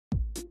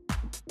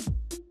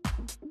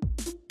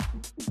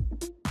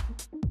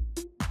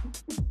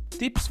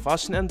Tips,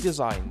 fashion and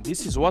design.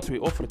 This is what we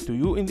offer to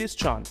you in this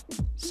channel.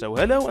 So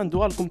hello and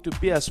welcome to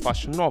PS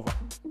Fashion Nova.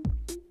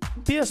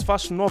 PS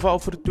Fashion Nova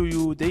offers to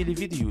you daily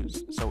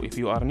videos. So if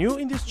you are new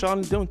in this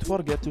channel, don't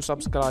forget to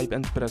subscribe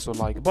and press the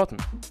like button.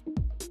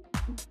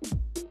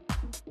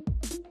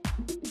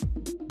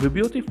 The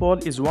Beautiful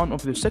is one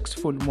of the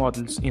successful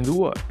models in the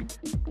world.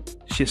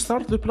 She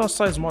started plus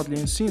size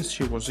modeling since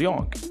she was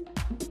young,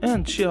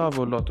 and she has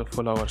a lot of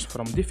followers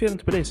from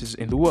different places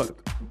in the world.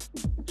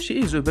 She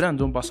is a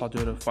brand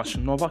ambassador of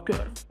Fashion Nova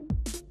Curve.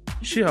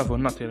 She has a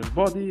natural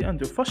body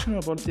and a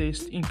fashionable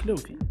taste in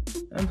clothing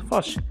and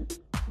fashion.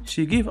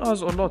 She gives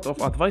us a lot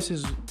of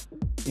advices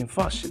in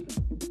fashion.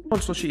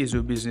 Also, she is a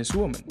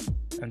businesswoman,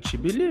 and she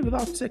believes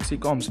that sexy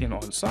comes in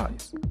all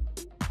sizes.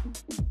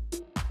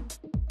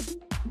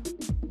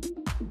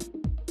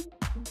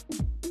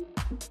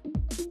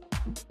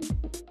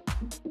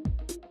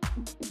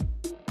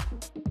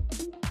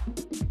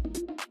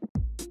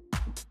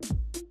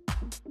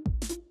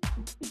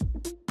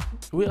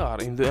 We are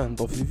in the end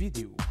of the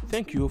video.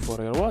 Thank you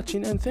for your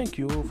watching and thank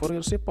you for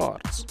your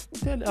support.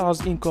 Tell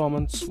us in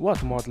comments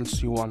what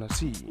models you wanna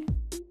see.